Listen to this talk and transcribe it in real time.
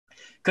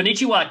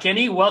Konnichiwa,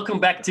 Kenny. Welcome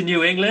back to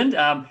New England.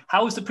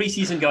 How is the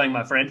preseason going,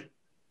 my friend?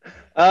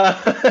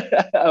 Uh,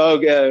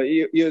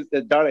 okay,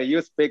 Darren,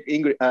 you speak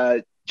English,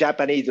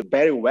 Japanese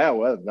very well.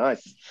 Well,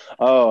 nice.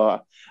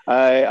 Oh,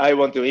 I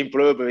want to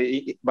improve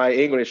my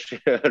English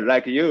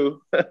like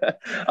you.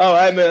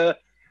 Oh,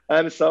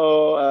 I'm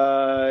so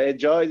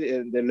enjoyed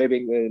in the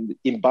living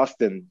in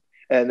Boston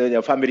and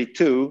your family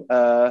too.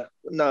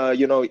 No,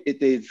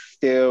 it is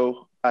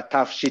still a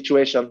tough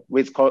situation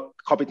with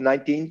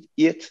COVID-19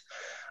 yet,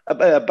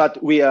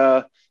 but we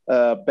are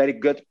very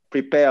good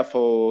prepare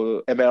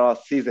for MLR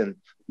season.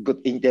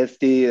 Good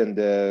intensity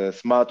and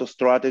smart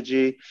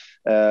strategy,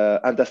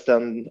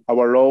 understand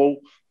our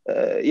role.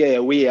 Yeah,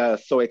 we are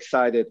so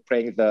excited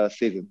playing the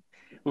season.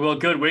 Well,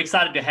 good. We're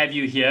excited to have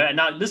you here. And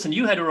now, listen,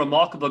 you had a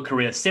remarkable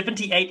career,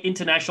 78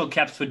 international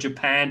caps for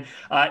Japan.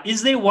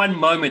 Is there one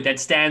moment that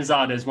stands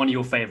out as one of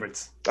your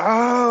favorites?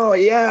 Oh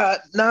yeah,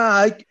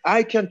 nah,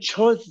 I can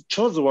choose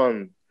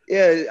one.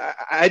 Yeah,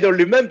 I don't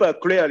remember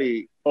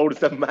clearly all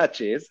the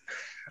matches,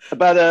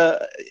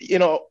 but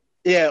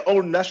yeah,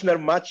 all national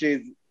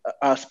matches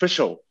are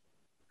special.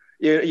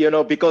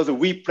 Because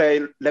we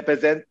play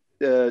represent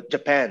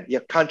Japan,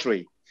 your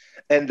country,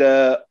 and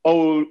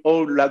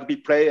all rugby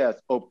players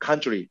of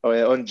country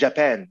or on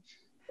Japan.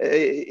 Yeah,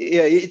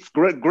 it's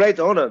great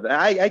honor.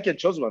 I can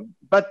choose one,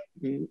 but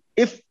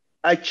if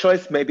I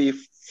choose maybe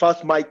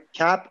first my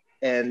cap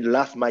and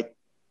last my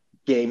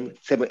game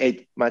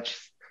 7-8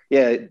 matches.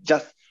 Yeah,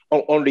 just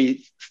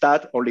only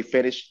start, only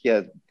finish.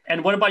 Yeah.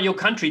 And what about your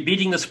country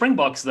beating the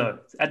Springboks, though,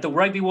 at the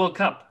Rugby World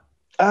Cup?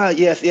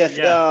 Yes, yes.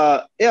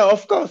 Yeah. Yeah,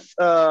 of course.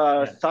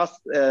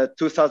 Yeah.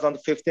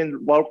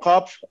 2015 World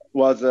Cup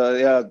was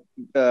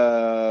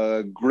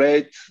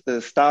great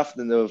stuff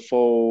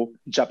for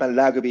Japan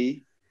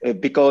rugby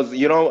because,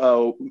 we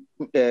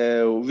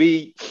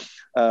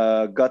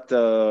got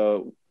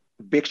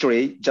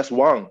victory just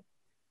one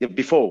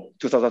before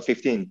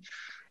 2015.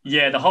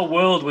 Yeah, the whole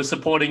world was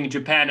supporting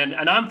Japan.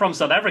 And I'm from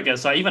South Africa,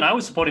 so even I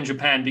was supporting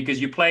Japan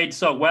because you played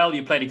so well,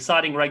 you played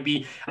exciting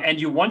rugby,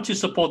 and you want to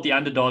support the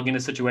underdog in a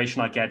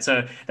situation like that.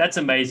 So that's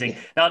amazing.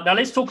 Now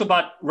let's talk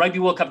about Rugby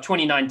World Cup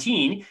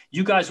 2019.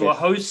 You guys were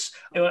hosts,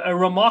 a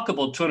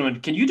remarkable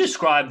tournament. Can you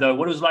describe, though,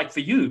 what it was like for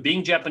you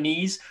being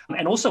Japanese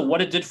and also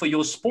what it did for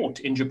your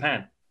sport in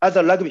Japan? As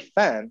a rugby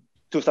fan,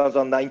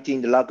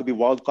 2019 Rugby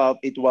World Cup,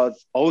 it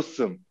was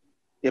awesome.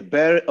 Yeah,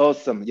 very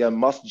awesome. Yeah,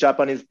 most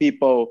Japanese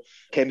people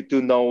came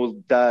to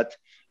know that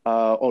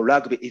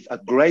rugby is a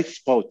great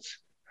sport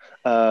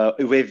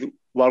with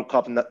World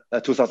Cup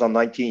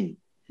 2019.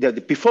 Yeah,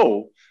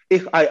 before,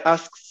 if I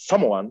ask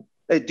someone,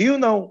 "Hey, do you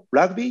know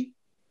rugby?"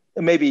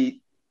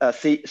 Maybe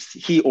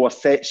he or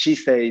she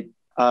said,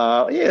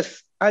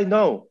 "Yes, I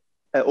know,"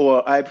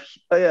 or I've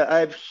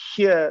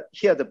heard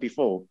it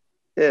before.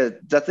 Yeah,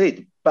 that's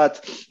it.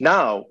 But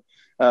now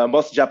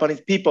most Japanese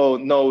people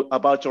know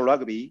about your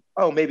rugby.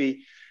 Oh,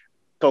 maybe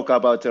talk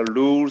about the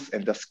rules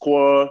and the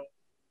score.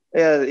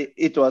 Yeah,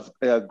 it was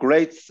a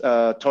great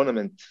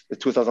tournament,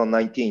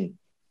 2019.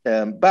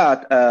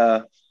 But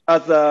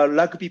as a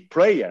rugby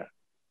player,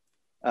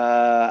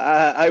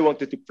 I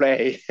wanted to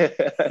play.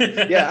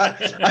 Yeah,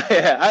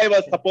 I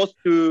was supposed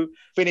to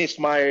finish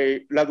my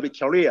rugby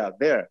career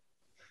there,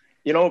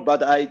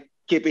 but I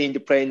keep in the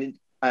playing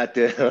at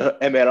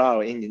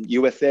MLR in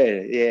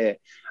USA. Yeah.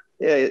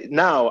 Yeah,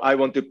 now I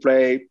want to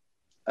play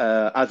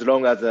as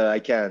long as I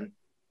can.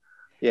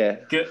 Yeah.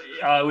 Good.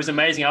 It was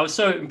amazing. I was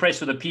so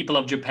impressed with the people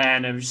of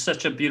Japan. It was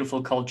such a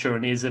beautiful culture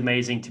and it is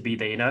amazing to be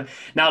there.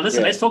 Now,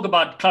 listen, let's talk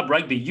about club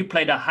rugby. You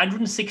played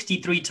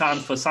 163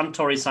 times for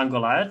Suntory St.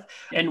 Goliath.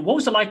 And what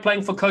was it like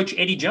playing for Coach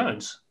Eddie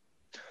Jones?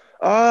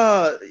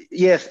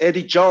 Yes,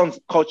 Eddie Jones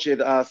coached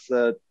us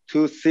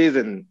 2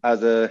 seasons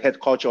as a head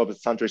coach of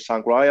Suntory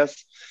St. Goliath.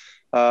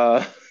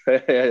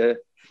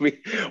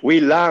 We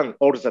learn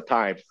all the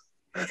time.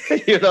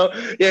 Yeah,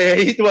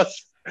 it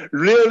was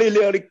really,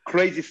 really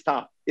crazy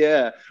stuff.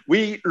 Yeah,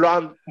 we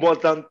run more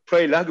than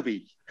play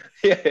rugby.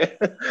 Yeah,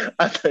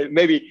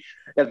 maybe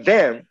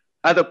them,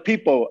 other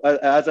people,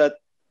 other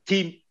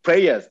team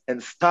players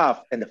and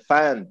staff and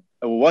fans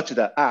watched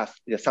us,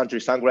 the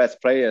Suntory Sunglass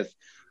players.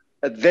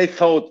 They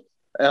thought,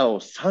 oh,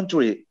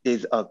 Suntory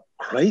is a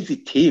crazy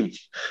team.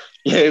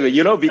 Yeah,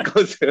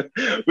 because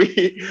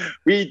we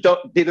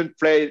didn't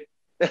play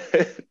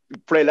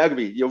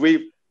rugby.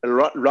 We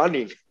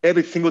running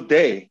every single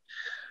day.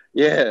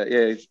 Yeah,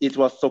 it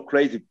was so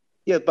crazy.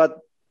 Yeah, but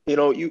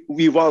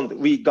we won.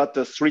 We got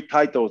the 3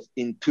 titles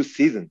in 2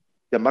 seasons.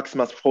 The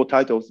maximum 4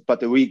 titles,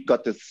 but we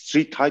got the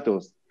 3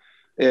 titles.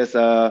 Yes,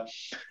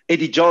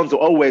 Eddie Jones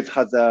always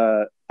has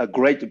a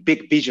great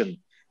big vision,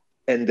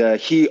 and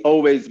he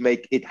always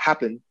make it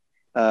happen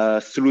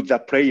through the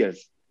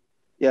players.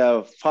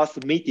 Yeah,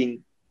 first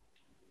meeting,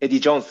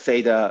 Eddie Jones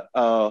said,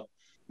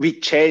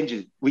 we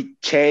change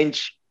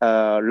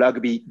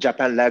rugby,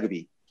 Japan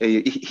rugby.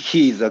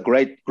 He is a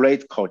great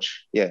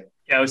coach. Yeah.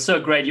 Yeah, it was so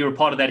great. You were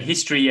part of that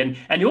history, and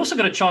you also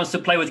got a chance to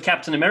play with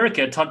Captain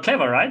America, Todd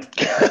Clever, right?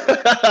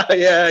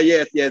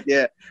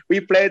 Yeah. We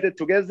played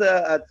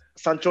together at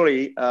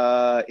Suntory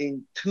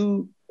in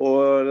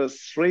or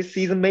 3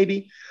 seasons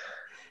maybe.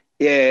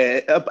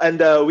 Yeah, and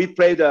we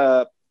played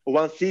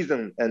 1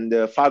 season and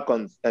the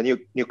Falcons,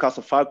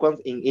 Newcastle Falcons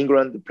in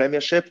England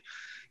Premiership.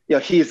 Yeah,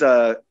 he's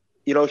a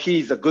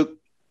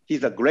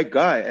great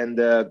guy and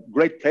a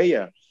great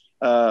player.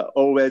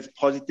 Always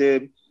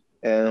positive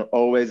and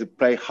always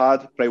play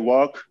hard, play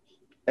work.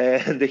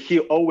 And he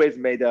always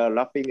made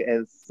laughing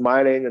and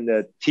smiling and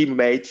the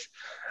teammates.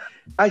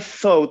 I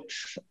thought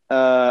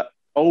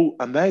all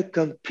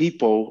American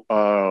people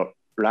are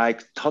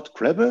like Todd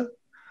Clever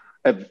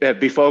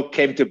before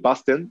came to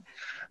Boston.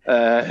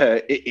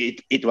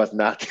 It was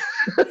not.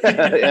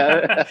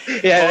 Yeah.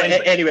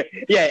 Anyway,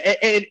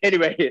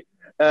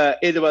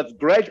 it was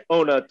great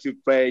honor to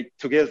play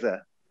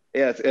together.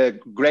 Yes, a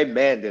great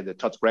man, the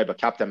Todd Clever,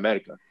 Captain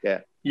America.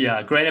 Yeah.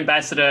 Yeah, great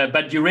ambassador.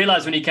 But you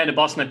realize when you came to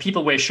Boston that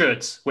people wear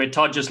shirts, where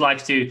Todd just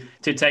likes to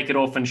take it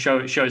off and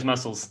show his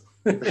muscles.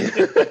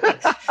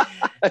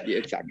 Yeah,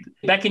 exactly.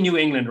 Back in New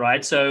England,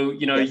 right? So,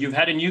 you've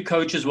had a new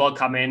coach as well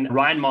come in,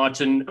 Ryan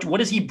Martin. What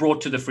has he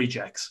brought to the Free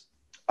Jacks?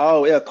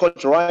 Oh, yeah,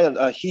 Coach Ryan,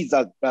 he's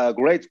a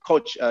great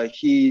coach.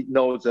 He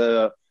knows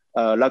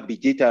rugby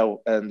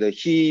detail, and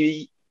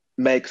he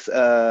makes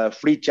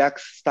Free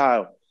Jacks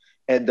style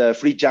and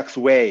Free Jacks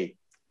way.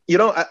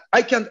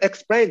 I can't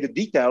explain the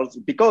details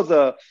because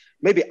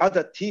maybe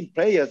other team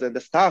players and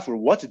the staff will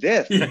watch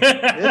this.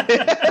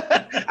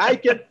 I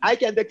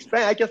can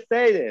explain. I can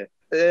say this.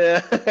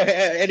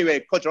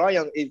 Anyway, Coach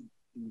Ryan is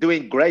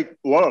doing great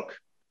work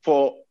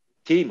for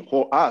team,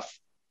 for us,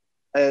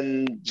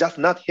 and just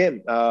not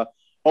him.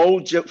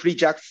 All Free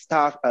Jacks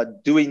staff are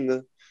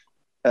doing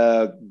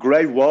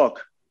great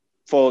work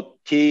for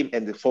team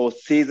and for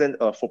season,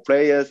 for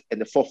players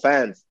and for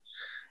fans.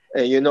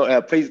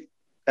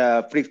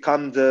 Please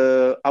come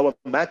to our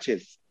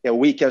matches. Yeah,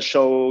 we can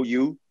show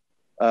you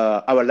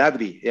our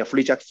rugby,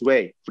 Free Jacks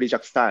way, Free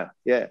Jacks style.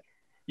 Yeah.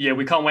 Yeah,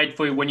 we can't wait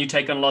for when you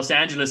take on Los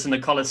Angeles in the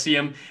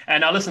Coliseum.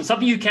 And now listen,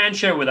 something you can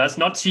share with us,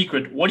 not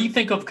secret. What do you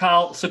think of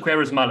Kyle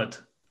Sequeira's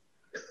mullet?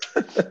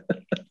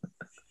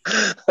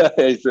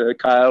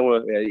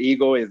 Kyle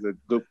Eagle is a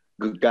good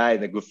guy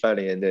and a good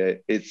funny, and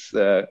it's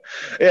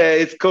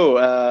cool.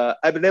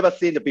 I've never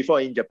seen it before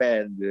in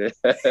Japan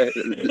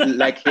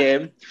like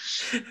him.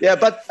 Yeah,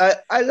 but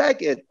I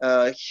like it.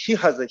 He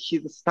has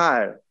his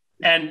style.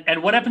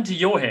 And what happened to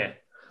your hair?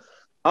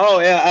 Oh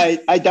yeah,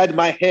 I dyed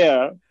my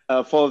hair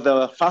for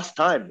the first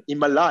time in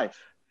my life.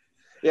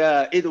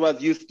 Yeah, it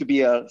was used to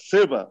be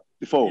silver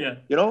before,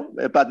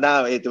 but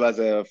now it was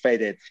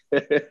faded.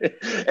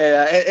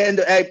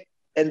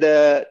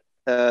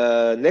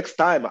 And next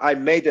time I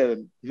made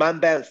a man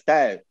band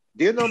style.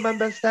 Do you know man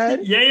band style?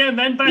 Yeah,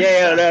 man band.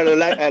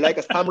 Yeah, like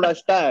a samurai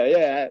style.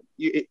 Yeah,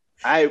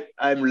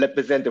 I'm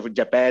representative of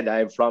Japan.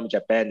 I'm from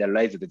Japan. I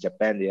raised in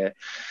Japan. Yeah.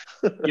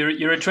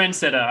 You're a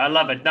trendsetter. I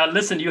love it. Now,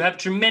 listen, you have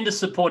tremendous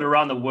support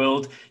around the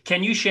world.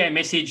 Can you share a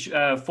message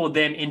for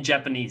them in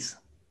Japanese?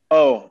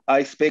 Oh,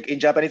 I speak in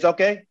Japanese,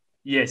 okay?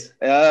 Yes.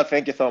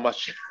 Thank you so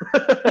much.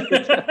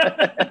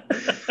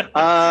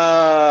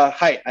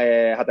 はい、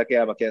畠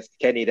山健介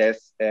ケニーで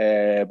す。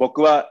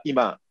僕は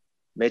今、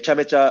めちゃ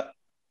めちゃ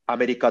ア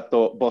メリカ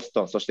とボス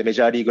トン、そしてメ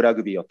ジャーリーグラ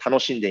グビーを楽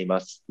しんでい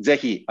ます。ぜ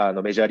ひ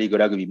メジャーリーグ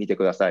ラグビー見て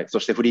ください。そ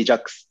してフリージャッ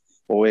クス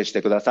応援し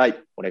てくださ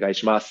い。お願い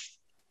します。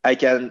I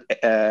can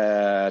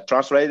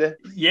translate?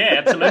 Yeah,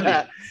 absolutely.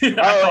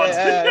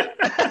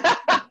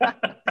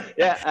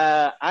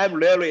 I'm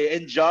really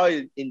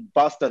enjoying in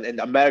Boston and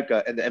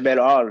America and the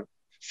MLR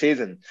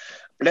season.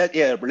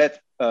 Let's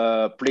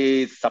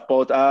please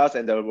support us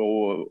and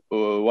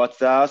watch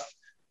us.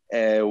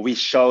 We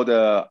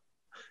show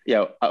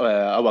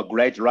our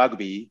great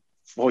rugby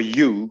for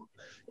you,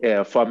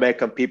 for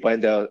American people in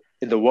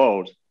the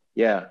world.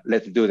 Yeah,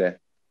 let's do that.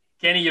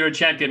 Kenny, you're a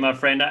champion, my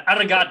friend.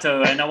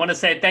 Arigato. And I want to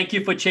say thank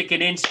you for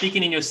checking in,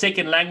 speaking in your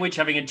second language,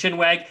 having a chin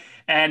wag.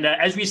 And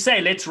as we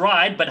say, let's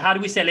ride. But how do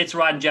we say let's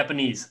ride in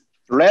Japanese?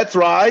 Let's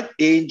ride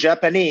in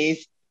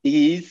Japanese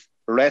is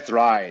let's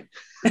ride.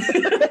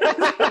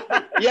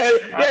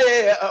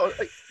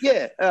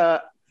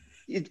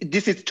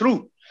 This is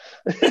true.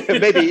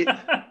 Maybe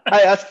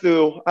I asked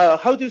you,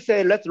 how do you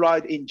say let's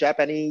ride in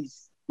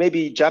Japanese?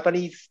 Maybe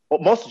Japanese, or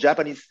most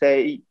Japanese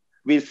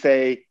will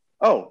say,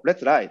 oh,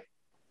 let's ride.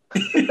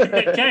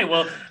 Okay,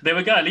 well, there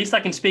we go. At least I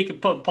can speak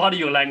part of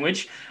your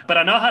language, but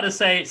I know how to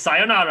say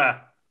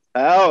sayonara.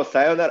 Oh,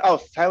 sayonara. Oh,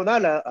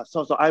 sayonara.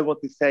 So I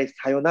want to say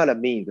sayonara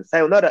means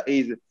sayonara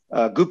is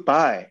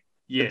goodbye.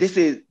 Yes.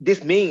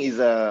 This means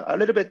a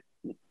little bit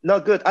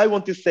not good. I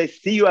want to say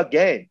see you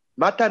again.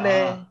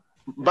 Matane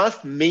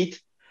must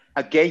meet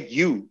again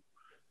you.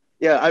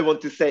 Yeah, I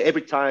want to say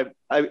every time.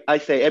 I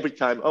say every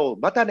time. Oh,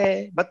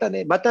 matane,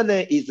 matane,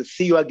 matane is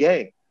see you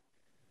again.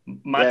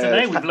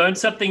 Matane, we've learned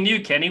something new,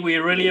 Kenny. We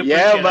really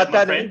appreciate that,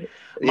 my friend.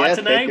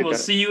 Matane, yes, we'll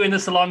see you in the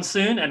salon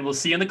soon, and we'll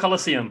see you in the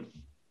Coliseum.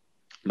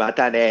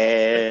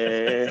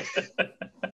 Matane.